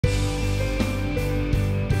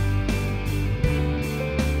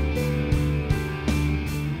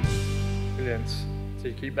So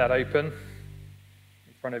you keep that open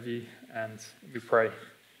in front of you, and we pray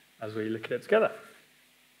as we look at it together.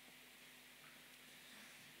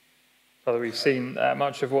 Father, we've seen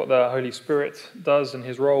much of what the Holy Spirit does and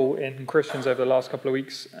his role in Christians over the last couple of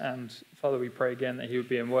weeks, and Father, we pray again that he would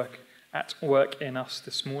be at work in us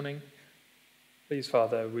this morning. Please,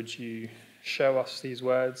 Father, would you show us these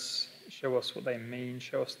words, show us what they mean,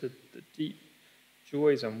 show us the deep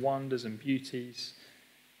joys and wonders and beauties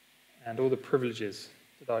and all the privileges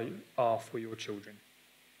that are for your children.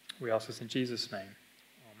 We ask this in Jesus' name.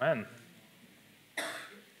 Amen.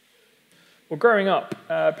 Well, growing up,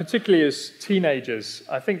 particularly as teenagers,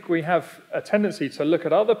 I think we have a tendency to look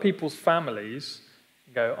at other people's families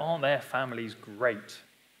and go, aren't their families great?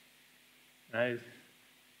 You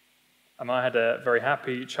know, I had a very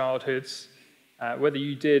happy childhood. Whether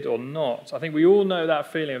you did or not, I think we all know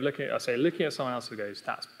that feeling of looking at someone else who goes,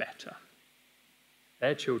 that's better.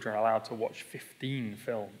 Their children are allowed to watch 15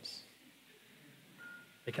 films.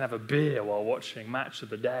 They can have a beer while watching Match of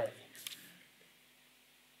the Day.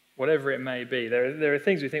 Whatever it may be, there are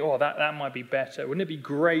things we think, oh, that might be better. Wouldn't it be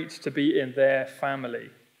great to be in their family?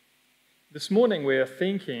 This morning we are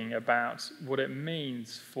thinking about what it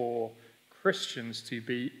means for Christians to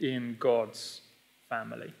be in God's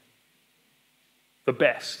family. The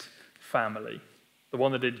best family. The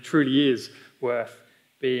one that it truly is worth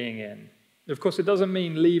being in. Of course, it doesn't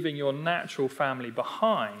mean leaving your natural family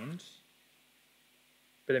behind,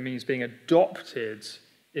 but it means being adopted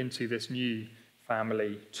into this new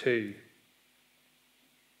family too.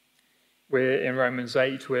 We're in Romans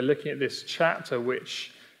 8, we're looking at this chapter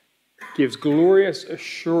which gives glorious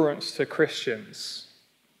assurance to Christians.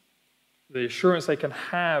 The assurance they can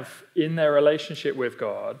have in their relationship with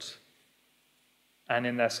God and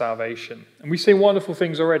in their salvation. And we've seen wonderful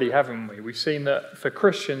things already, haven't we? We've seen that for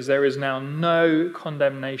Christians there is now no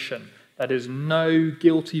condemnation. That is, no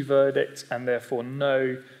guilty verdict and therefore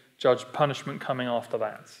no punishment coming after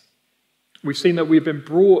that. We've seen that we've been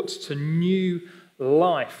brought to new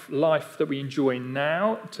life that we enjoy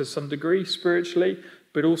now to some degree spiritually,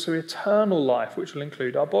 but also eternal life, which will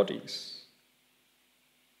include our bodies.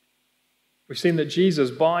 We've seen that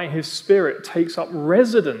Jesus, by his Spirit, takes up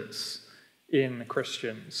residence in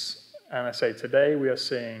Christians. And I say today we are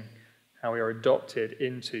seeing how we are adopted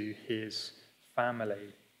into his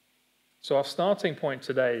family. So our starting point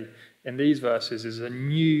today in these verses is a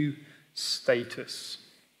new status.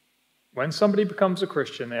 When somebody becomes a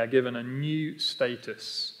Christian, they are given a new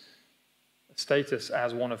status. A status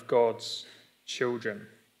as one of God's children.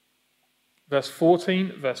 Verse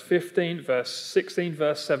 14, verse 15, verse 16,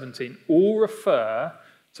 verse 17 all refer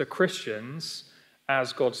to Christians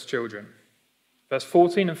as God's children. Verse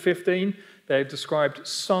 14 and 15, they're described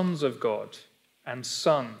sons of God and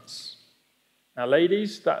sons. Now,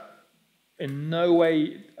 ladies, that in no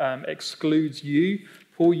way excludes you.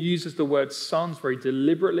 Paul uses the word sons very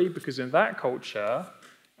deliberately because in that culture,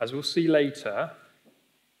 as we'll see later,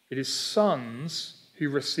 it is sons who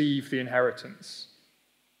receive the inheritance.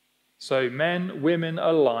 So men, women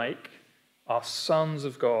alike are sons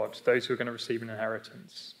of God, those who are going to receive an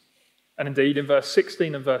inheritance. And indeed, in verse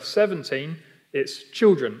 16 and verse 17, it's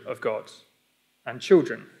children of God and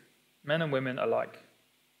children, men and women alike.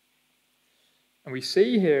 And we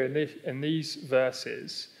see here in these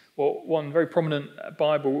verses what one very prominent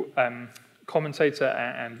Bible commentator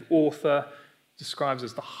and author describes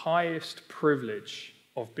as the highest privilege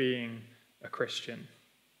of being a Christian.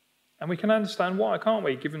 And we can understand why, can't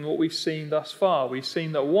we, given what we've seen thus far. We've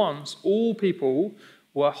seen that once all people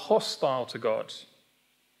were hostile to God,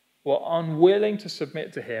 were unwilling to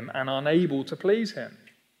submit to him and unable to please him.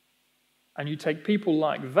 And you take people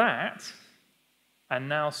like that and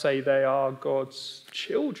now say they are God's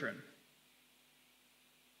children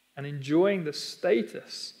and enjoying the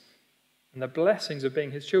status and the blessings of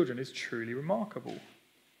being his children is truly remarkable.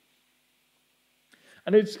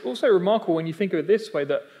 And it's also remarkable when you think of it this way,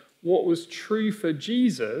 that what was true for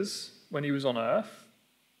Jesus when he was on earth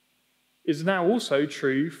is now also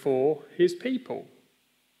true for his people.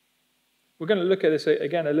 We're going to look at this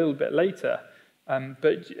again a little bit later,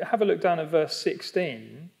 but have a look down at verse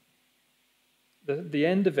 16. The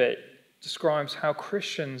end of it describes how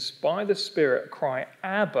Christians, by the Spirit, cry,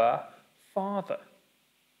 Abba, Father.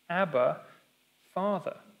 Abba,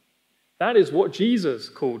 Father. That is what Jesus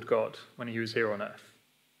called God when he was here on earth.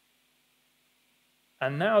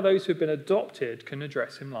 And now those who have been adopted can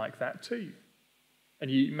address him like that too. And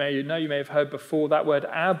you may have heard before that word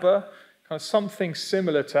Abba, kind of something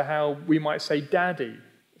similar to how we might say daddy.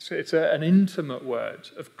 So it's an intimate word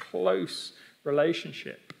of close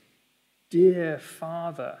relationship. Dear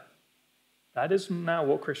Father. That is now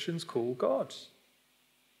what Christians call God.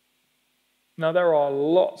 Now, there are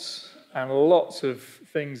lots and lots of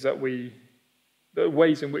things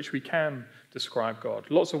ways in which we can describe God.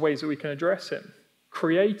 Lots of ways that we can address him.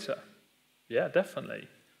 Creator. Yeah, definitely.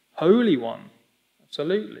 Holy One.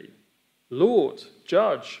 Absolutely. Lord,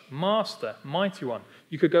 Judge, Master, Mighty One.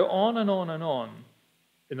 You could go on and on and on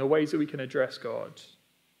in the ways that we can address God.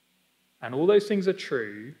 And all those things are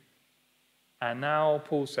true. And now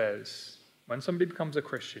Paul says, when somebody becomes a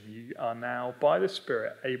Christian, you are now, by the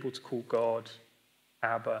Spirit, able to call God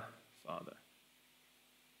Abba, Father.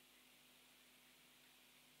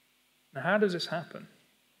 Now, how does this happen?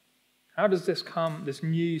 How does this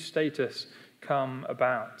new status come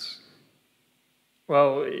about?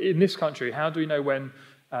 Well, in this country, how do we know when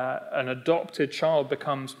an adopted child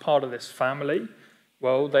becomes part of this family?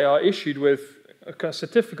 Well, they are issued with a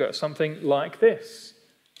certificate, something like this.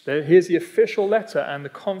 Here's the official letter and the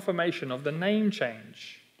confirmation of the name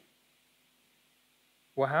change.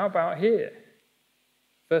 Well, how about here?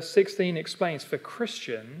 Verse 16 explains, for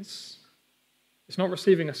Christians, it's not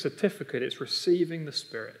receiving a certificate, it's receiving the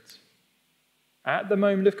Spirit. At the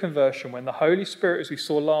moment of conversion, when the Holy Spirit, as we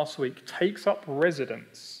saw last week, takes up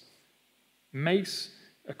residence, makes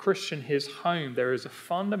a Christian his home, there is a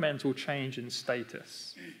fundamental change in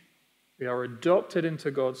status. We are adopted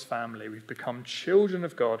into God's family. We've become children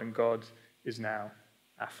of God, and God is now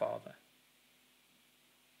our Father.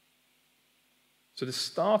 So the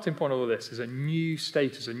starting point of all this is a new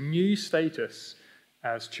status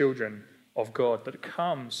as children of God that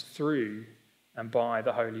comes through and by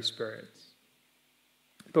the Holy Spirit.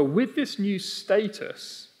 But with this new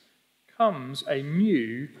status comes a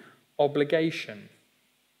new obligation.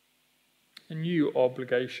 A new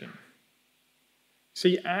obligation.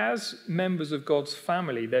 See, as members of God's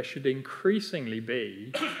family, there should increasingly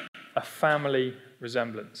be a family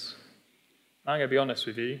resemblance. I'm going to be honest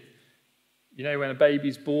with you. You know, when a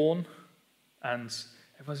baby's born and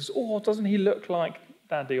everyone says, oh, doesn't he look like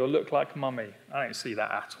daddy or look like mummy? I don't see that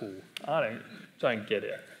at all. I don't get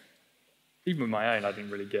it. Even with my own, I didn't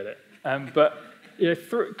really get it. But you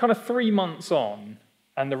know, kind of 3 months on,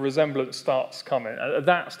 and the resemblance starts coming. At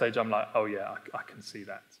that stage, I'm like, oh yeah, I can see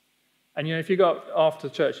that. And you know, if you go up after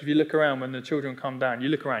church, if you look around when the children come down, you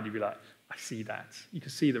look around, you'll be like, I see that. You can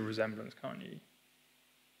see the resemblance, can't you?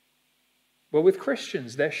 Well, with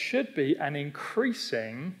Christians, there should be an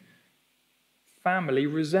increasing family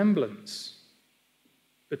resemblance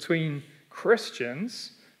between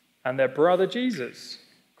Christians and their brother Jesus,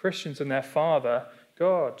 Christians and their Father,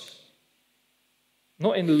 God.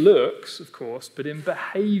 Not in looks, of course, but in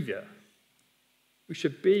behavior. We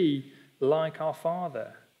should be like our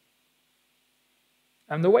Father.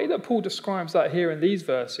 And the way that Paul describes that here in these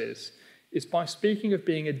verses is by speaking of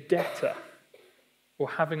being a debtor or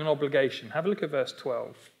having an obligation. Have a look at verse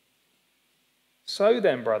 12. So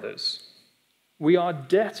then, brothers, we are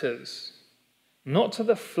debtors, not to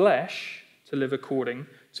the flesh, to live according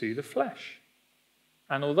to the flesh.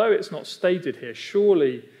 And although it's not stated here,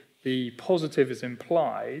 surely the positive is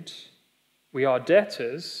implied. We are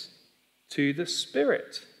debtors to the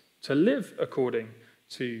Spirit, to live according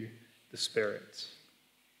to the Spirit.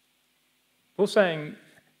 Paul's saying,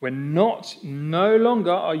 no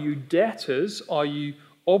longer are you debtors, are you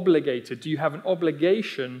obligated? Do you have an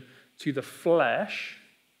obligation to the flesh?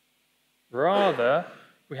 Rather,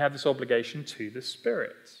 we have this obligation to the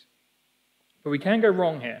Spirit. But we can go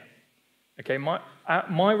wrong here. Okay,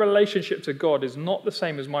 my relationship to God is not the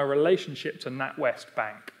same as my relationship to NatWest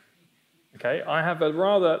Bank. Okay, I have a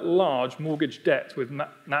rather large mortgage debt with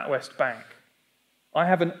NatWest Bank. I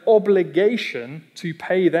have an obligation to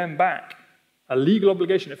pay them back. A legal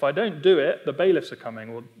obligation. If I don't do it, the bailiffs are coming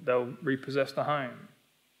or they'll repossess the home.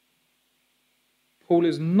 Paul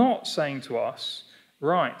is not saying to us,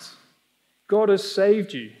 right, God has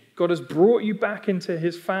saved you. God has brought you back into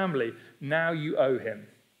his family. Now you owe him.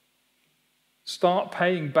 Start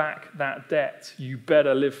paying back that debt. You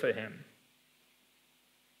better live for him.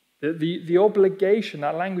 The obligation,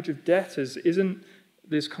 that language of debtors, isn't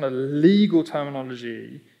this kind of legal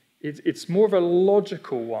terminology. It's more of a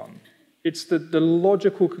logical one. It's the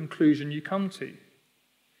logical conclusion you come to.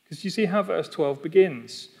 Because you see how verse 12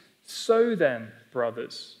 begins. So then,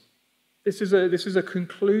 brothers. This is a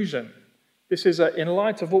conclusion. This is in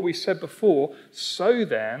light of what we said before. So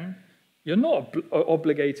then, you're not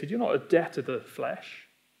obligated. You're not a debtor to the flesh.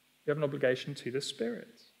 You have an obligation to the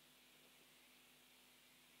Spirit.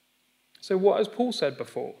 So what has Paul said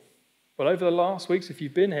before? Well, over the last weeks, if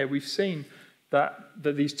you've been here, we've seen that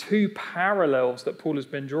these two parallels that Paul has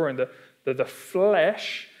been drawing, the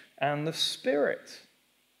flesh and the Spirit.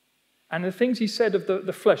 And the things he said of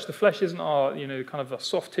the flesh isn't our, kind of a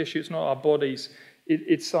soft tissue, it's not our bodies,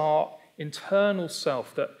 it's our internal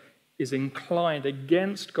self that is inclined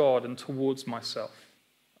against God and towards myself.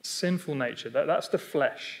 Sinful nature, that's the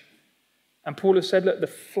flesh. And Paul has said, look, the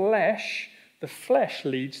flesh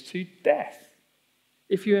leads to death.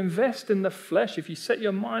 If you invest in the flesh, if you set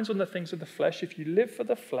your minds on the things of the flesh, if you live for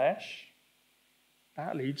the flesh,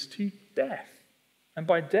 that leads to death. And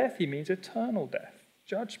by death, he means eternal death,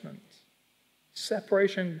 judgment,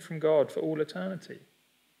 separation from God for all eternity.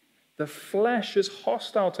 The flesh is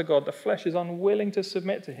hostile to God. The flesh is unwilling to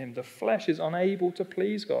submit to him. The flesh is unable to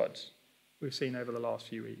please God. We've seen over the last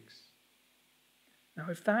few weeks. Now,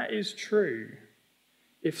 if that is true,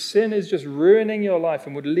 if sin is just ruining your life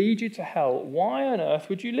and would lead you to hell, why on earth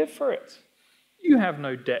would you live for it? You have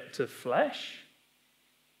no debt to flesh.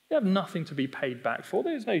 You have nothing to be paid back for.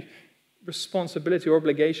 There's no responsibility or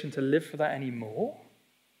obligation to live for that anymore.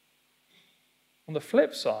 On the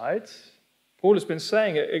flip side, Paul has been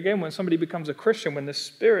saying it again, when somebody becomes a Christian, when the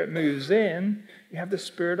Spirit moves in, you have the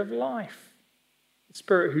Spirit of life. The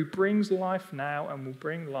Spirit who brings life now and will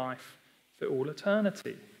bring life for all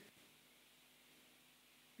eternity.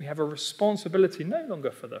 We have a responsibility no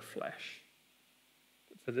longer for the flesh,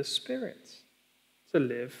 but for the Spirit, to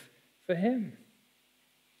live for him.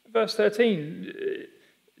 Verse 13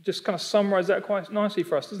 just kind of summarizes that quite nicely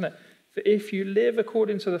for us, doesn't it? For if you live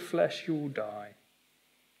according to the flesh, you will die.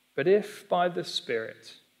 But if by the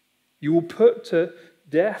Spirit you will put to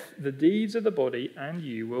death the deeds of the body, and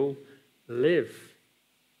you will live.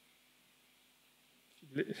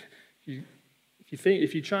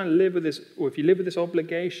 If you try and live with this, or if you live with this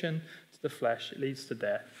obligation to the flesh, it leads to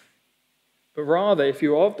death. But rather, if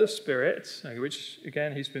you're of the Spirit, which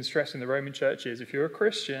again he's been stressing the Roman church is, if you're a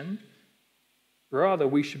Christian, rather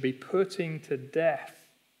we should be putting to death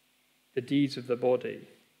the deeds of the body.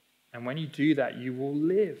 And when you do that, you will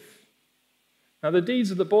live. Now, the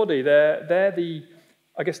deeds of the body, they're the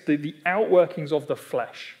outworkings of the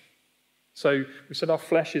flesh. So we said our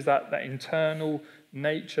flesh is that internal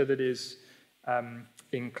nature that is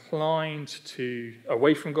inclined to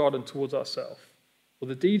away from God and towards ourselves. Well,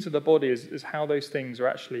 the deeds of the body is how those things are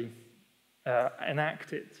actually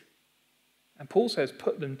enacted. And Paul says,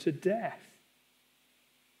 put them to death.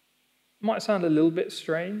 It might sound a little bit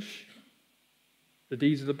strange. The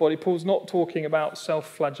deeds of the body. Paul's not talking about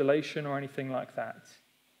self-flagellation or anything like that.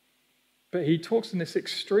 But he talks in this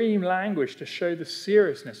extreme language to show the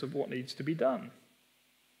seriousness of what needs to be done.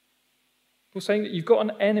 Paul's saying that you've got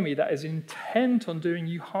an enemy that is intent on doing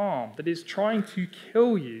you harm, that is trying to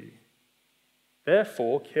kill you.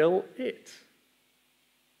 Therefore, kill it.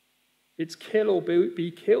 It's kill or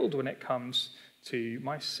be killed when it comes to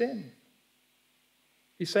my sin.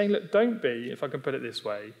 He's saying, look, don't be, if I can put it this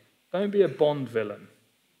way, don't be a Bond villain.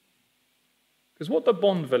 Because what do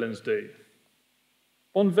Bond villains do?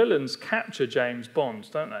 Bond villains capture James Bond,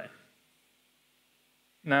 don't they?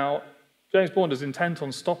 Now, James Bond is intent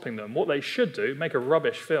on stopping them. What they should do, make a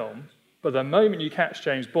rubbish film, but the moment you catch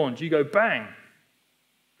James Bond, you go bang,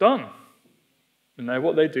 done. You know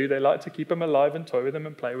what they do? They like to keep him alive and toy with him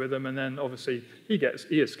and play with him, and then obviously he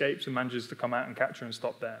escapes and manages to come out and capture and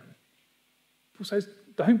stop them. Paul says,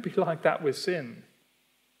 don't be like that with sin.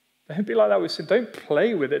 Don't be like that with sin. Don't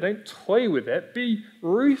play with it. Don't toy with it. Be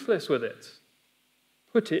ruthless with it.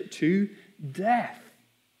 Put it to death.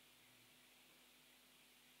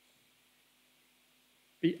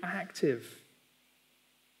 Be active.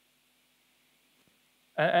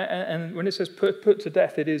 And when it says put to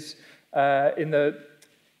death, it is in the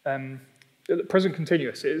present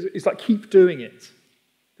continuous. It's like keep doing it.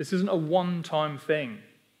 This isn't a one-time thing.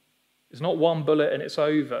 It's not one bullet and it's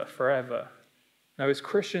over forever. No, as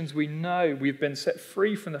Christians, we know we've been set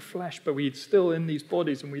free from the flesh, but we're still in these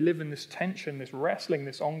bodies and we live in this tension, this wrestling,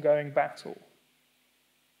 this ongoing battle.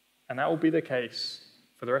 And that will be the case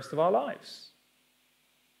for the rest of our lives.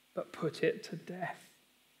 But put it to death,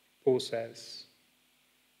 Paul says.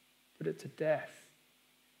 Put it to death.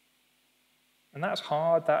 And that's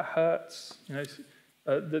hard, that hurts. You know,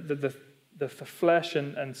 the flesh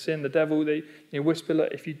and sin, the devil, they whisper,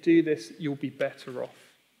 look, if you do this, you'll be better off.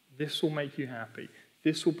 This will make you happy.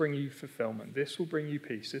 This will bring you fulfillment. This will bring you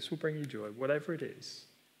peace. This will bring you joy, whatever it is.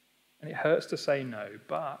 And it hurts to say no,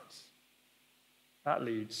 but that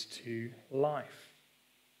leads to life.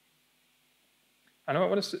 And I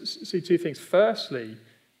want to see two things. Firstly,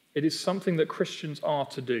 it is something that Christians are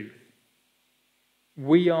to do.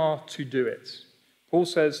 We are to do it. Paul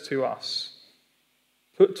says to us,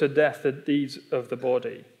 put to death the deeds of the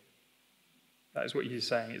body. That is what he's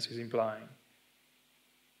saying, he's implying.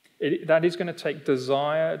 That is going to take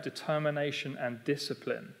desire, determination, and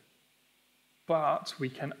discipline. But we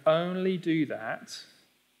can only do that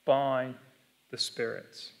by the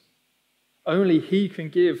Spirit. Only he can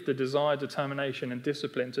give the desire, determination, and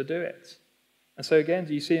discipline to do it. And so again,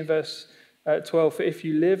 do you see in verse 12, for if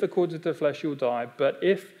you live according to the flesh, you'll die. But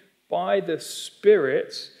if by the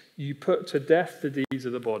Spirit you put to death the deeds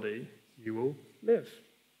of the body, you will live.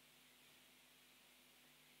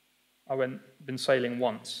 I've been sailing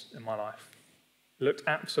once in my life. It looked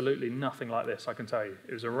absolutely nothing like this, I can tell you.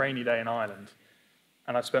 It was a rainy day in Ireland,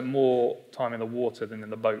 and I spent more time in the water than in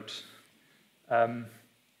the boat. But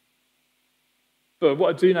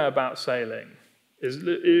what I do know about sailing is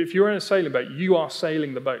if you're in a sailing boat, you are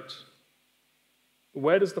sailing the boat.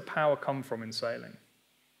 Where does the power come from in sailing?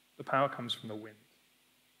 The power comes from the wind.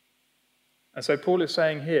 And so Paul is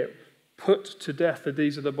saying here, put to death the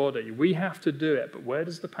deeds of the body. We have to do it, but where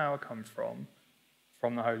does the power come from?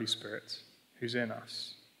 From the Holy Spirit, who's in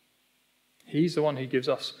us. He's the one who gives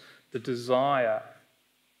us the desire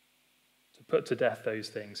to put to death those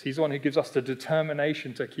things. He's the one who gives us the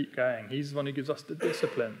determination to keep going. He's the one who gives us the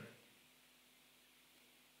discipline.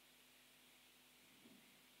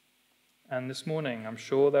 And this morning, I'm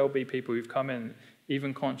sure there'll be people who've come in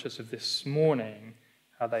even conscious of this morning,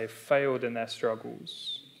 how they've failed in their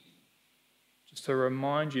struggles. Just to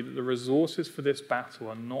remind you that the resources for this battle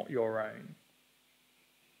are not your own.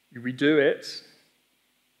 We do it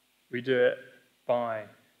by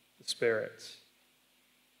the Spirit.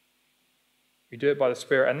 We do it by the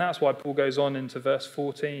Spirit. And that's why Paul goes on into verse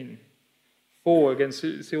 14. For, again,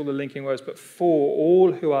 see all the linking words, but for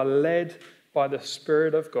all who are led by the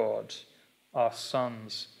Spirit of God are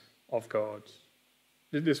sons of God.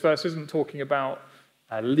 This verse isn't talking about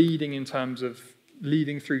leading in terms of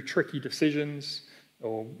leading through tricky decisions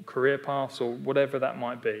or career paths or whatever that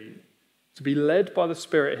might be. To be led by the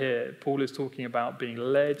Spirit here, Paul is talking about being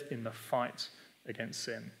led in the fight against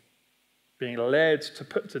sin. Being led to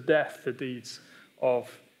put to death the deeds of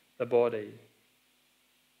the body.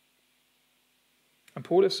 And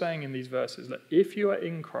Paul is saying in these verses that if you are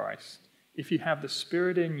in Christ, if you have the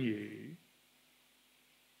Spirit in you,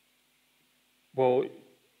 well,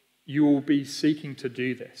 you will be seeking to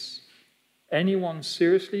do this. Anyone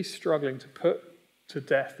seriously struggling to put to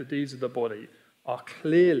death the deeds of the body are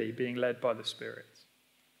clearly being led by the Spirit.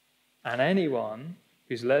 And anyone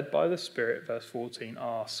who's led by the Spirit, verse 14,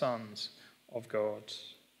 are sons of God.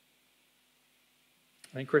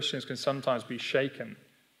 I think Christians can sometimes be shaken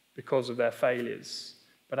because of their failures.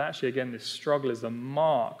 But actually, again, this struggle is the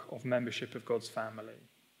mark of membership of God's family.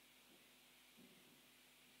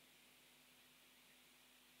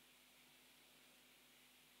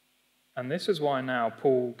 And this is why now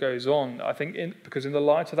Paul goes on, I think, because in the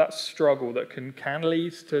light of that struggle that can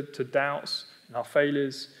lead to doubts and our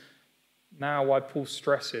failures, now why Paul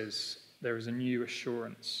stresses there is a new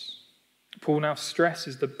assurance. Paul now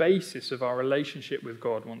stresses the basis of our relationship with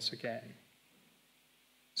God once again.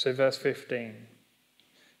 So verse 15,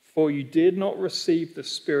 for you did not receive the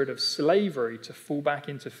spirit of slavery to fall back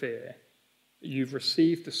into fear, but you've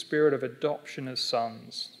received the spirit of adoption as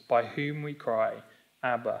sons, by whom we cry,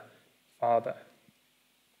 Abba, Father.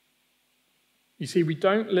 You see,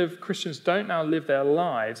 Christians don't now live their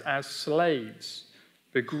lives as slaves,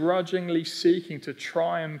 begrudgingly seeking to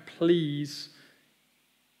try and please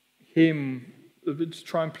him, to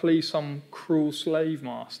try and please some cruel slave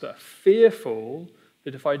master, fearful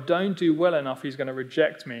that if I don't do well enough, he's going to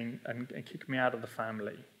reject me and kick me out of the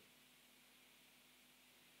family.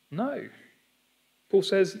 No. Paul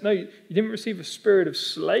says, no, you didn't receive a spirit of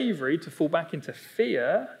slavery to fall back into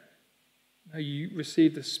fear. No, you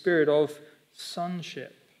received the spirit of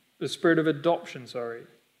sonship, the spirit of adoption,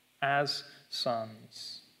 as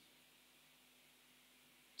sons.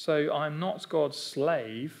 So I'm not God's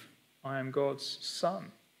slave, I am God's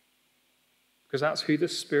son. Because that's who the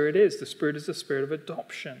Spirit is. The Spirit is the spirit of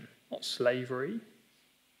adoption, not slavery.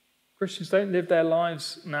 Christians don't live their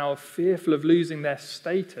lives now fearful of losing their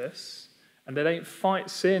status, and they don't fight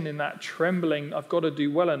sin in that trembling, I've got to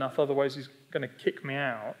do well enough, otherwise he's going to kick me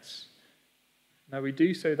out. No, we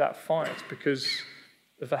do so that fight because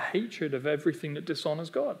of a hatred of everything that dishonors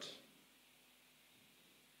God.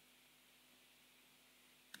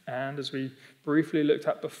 And as we briefly looked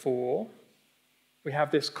at before, we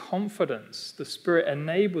have this confidence. The Spirit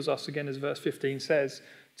enables us, again as verse 15 says,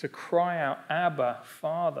 to cry out, Abba,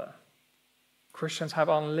 Father. Christians have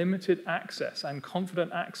unlimited access and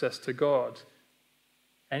confident access to God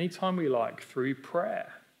anytime we like through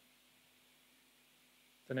prayer.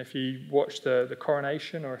 And if you watched the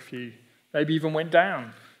coronation, or if you maybe even went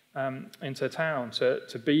down into town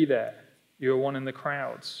to be there, you were one in the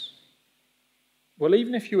crowds. Well,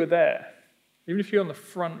 even if you were there, even if you're on the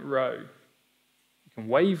front row, you can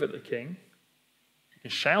wave at the king, you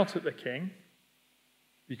can shout at the king,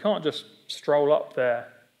 You can't just stroll up there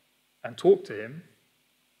and talk to him.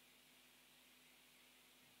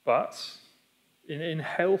 But in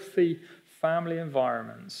healthy family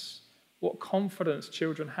environments, what confidence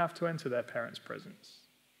children have to enter their parents' presence.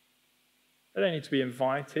 They don't need to be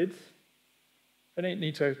invited. They don't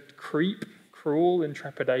need to crawl in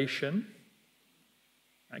trepidation.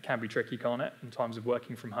 It can be tricky, can't it, in times of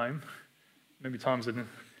working from home? Maybe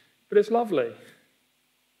but it's lovely.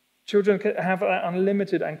 Children can have that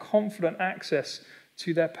unlimited and confident access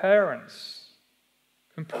to their parents.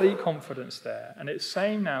 Complete confidence there. And it's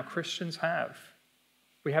same now Christians have.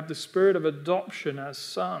 We have the spirit of adoption as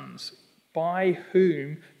sons, by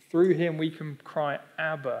whom, through him, we can cry,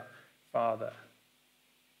 Abba, Father.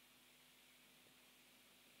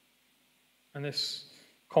 And this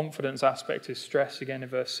confidence aspect is stressed again in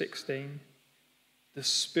verse 16. The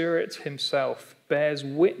Spirit himself bears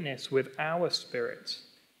witness with our spirit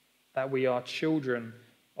that we are children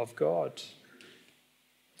of God.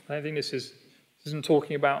 I don't think this isn't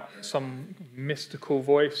talking about some mystical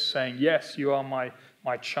voice saying, yes, you are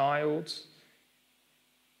my child.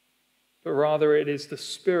 But rather it is the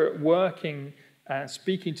Spirit working and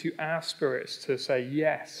speaking to our spirits to say,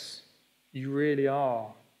 yes, you really are.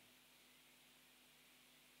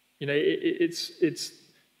 You know, it's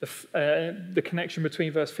the connection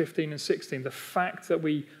between verse 15 and 16, the fact that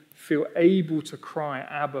we feel able to cry,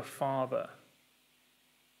 Abba, Father.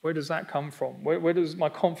 Where does that come from? Where does my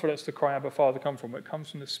confidence to cry, Abba, Father come from? It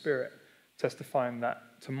comes from the Spirit testifying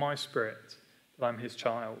that to my spirit that I'm his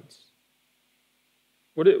child.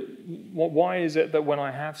 Why is it that when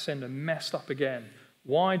I have sinned and messed up again,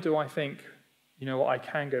 why do I think, you know what, I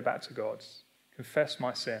can go back to God, confess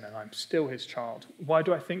my sin, and I'm still his child? Why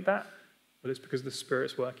do I think that? Well, it's because the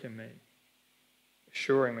Spirit's working in me,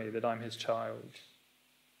 assuring me that I'm his child.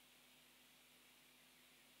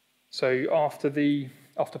 So after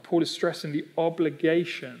Paul is stressing the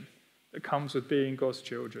obligation that comes with being God's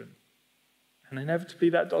children, and inevitably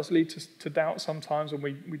that does lead to doubt sometimes when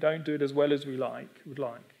we don't do it as well as would like.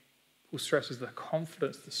 Paul stresses the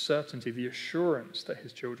confidence, the certainty, the assurance that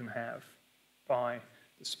his children have by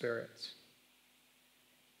the Spirit.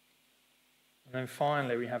 And then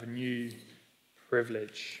finally, we have a new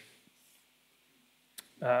privilege.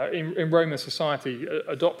 In Roman society,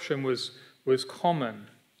 adoption was common.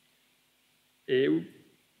 It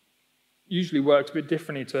usually worked a bit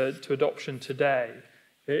differently to adoption today.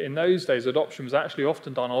 In those days, adoption was actually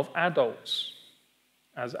often done of adults,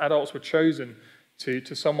 as adults were chosen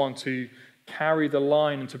to someone to carry the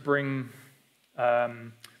line and to bring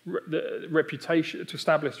the reputation, to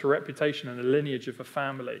establish the reputation and the lineage of a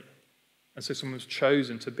family. And so someone was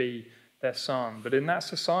chosen to be their son. But in that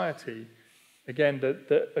society, again,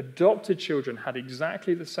 the adopted children had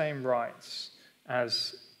exactly the same rights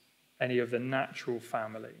as any of the natural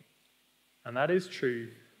family. And that is true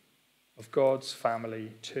of God's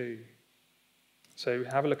family too. So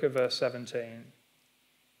have a look at verse 17.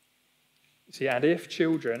 See, and if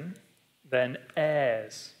children, then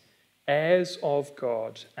heirs of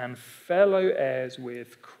God and fellow heirs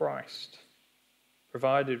with Christ,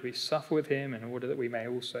 provided we suffer with him in order that we may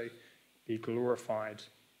also be glorified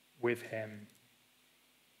with him.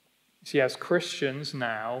 See, as Christians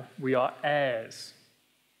now, we are heirs.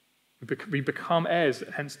 We become heirs,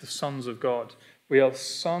 hence the sons of God. We are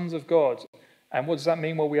sons of God. And what does that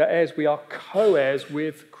mean? Well, we are heirs. We are co-heirs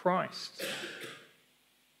with Christ.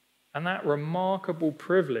 And that remarkable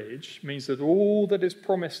privilege means that all that is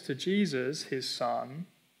promised to Jesus, his son,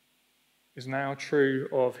 is now true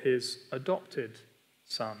of his adopted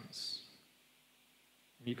sons.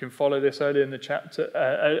 You can follow this earlier in the chapter,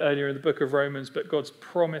 earlier in the book of Romans, but God's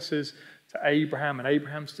promises to Abraham and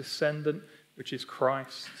Abraham's descendant, which is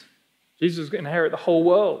Christ. Jesus will inherit the whole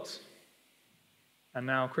world. And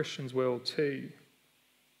now Christians will too.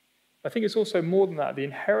 I think it's also more than that. The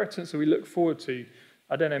inheritance that we look forward to,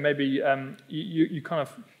 I don't know, maybe you kind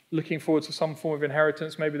of looking forward to some form of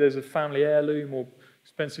inheritance. Maybe there's a family heirloom or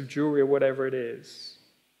expensive jewelry or whatever it is.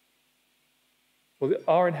 Well,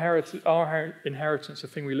 our inheritance, the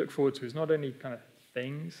thing we look forward to, is not only kind of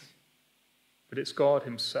things, but it's God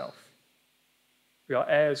himself. We are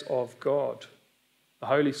heirs of God. The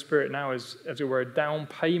Holy Spirit now is, as it were, a down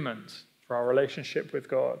payment for our relationship with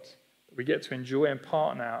God that we get to enjoy in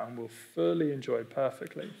part now and will fully enjoy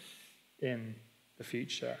perfectly in the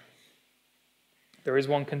future. There is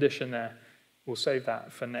one condition there. We'll save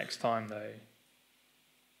that for next time, though.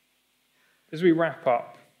 As we wrap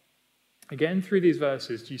up, again through these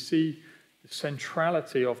verses, do you see the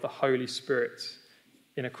centrality of the Holy Spirit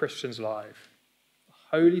in a Christian's life?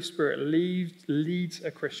 The Holy Spirit leads a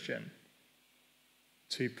Christian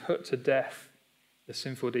to put to death the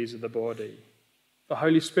sinful deeds of the body. The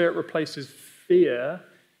Holy Spirit replaces fear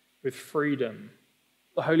with freedom.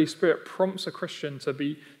 The Holy Spirit prompts a Christian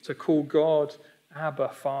to call God Abba,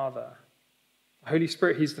 Father. The Holy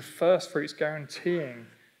Spirit, he's the first fruits guaranteeing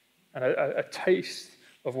and a taste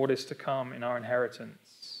of what is to come in our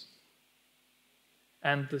inheritance.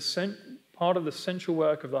 And part of the central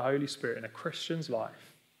work of the Holy Spirit in a Christian's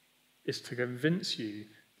life is to convince you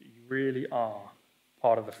that you really are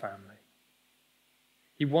part of the family.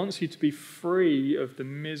 He wants you to be free of the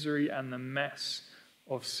misery and the mess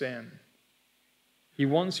of sin. He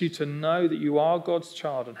wants you to know that you are God's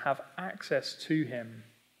child and have access to him.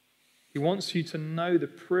 He wants you to know the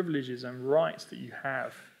privileges and rights that you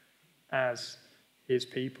have as his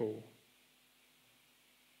people.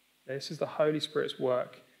 This is the Holy Spirit's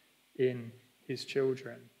work in his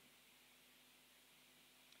children.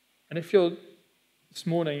 And if you're this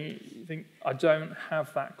morning, you think, I don't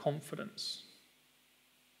have that confidence,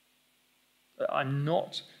 I'm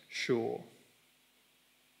not sure,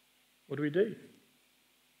 what do we do?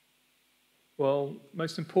 Well,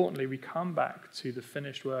 most importantly, we come back to the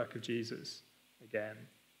finished work of Jesus again.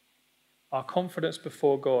 Our confidence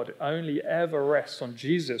before God only ever rests on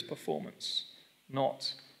Jesus' performance,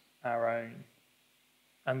 not our own.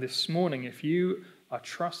 And this morning, if you are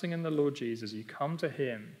trusting in the Lord Jesus, you come to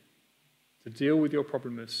him to deal with your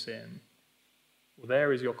problem of sin, well,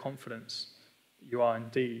 there is your confidence that you are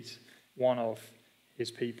indeed one of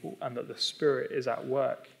his people and that the Spirit is at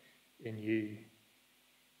work in you.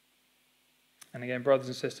 And again, brothers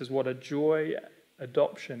and sisters, what a joy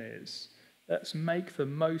adoption is. Let's make the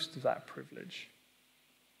most of that privilege.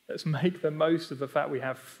 Let's make the most of the fact we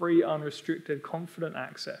have free, unrestricted, confident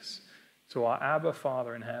access to our Abba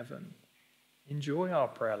Father in heaven. Enjoy our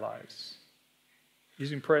prayer lives.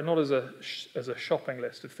 Using prayer not as a shopping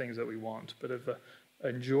list of things that we want, but of the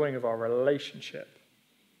enjoying of our relationship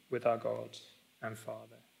with our God and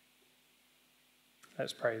Father.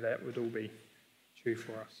 Let's pray that would all be true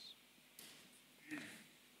for us.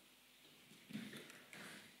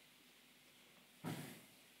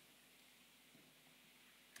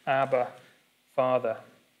 Abba, Father,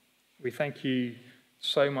 we thank you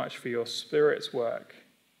so much for your Spirit's work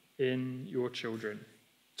in your children,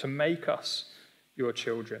 to make us your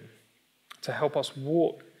children, to help us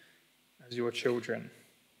walk as your children,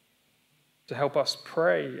 to help us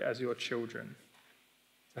pray as your children,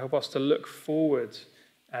 to help us to look forward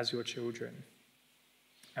as your children.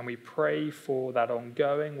 And we pray for that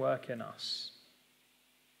ongoing work in us,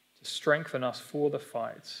 to strengthen us for the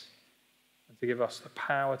fight, and to give us the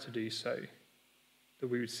power to do so, that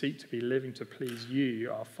we would seek to be living to please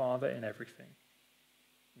you, our Father, in everything.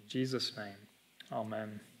 In Jesus' name,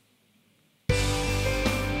 amen.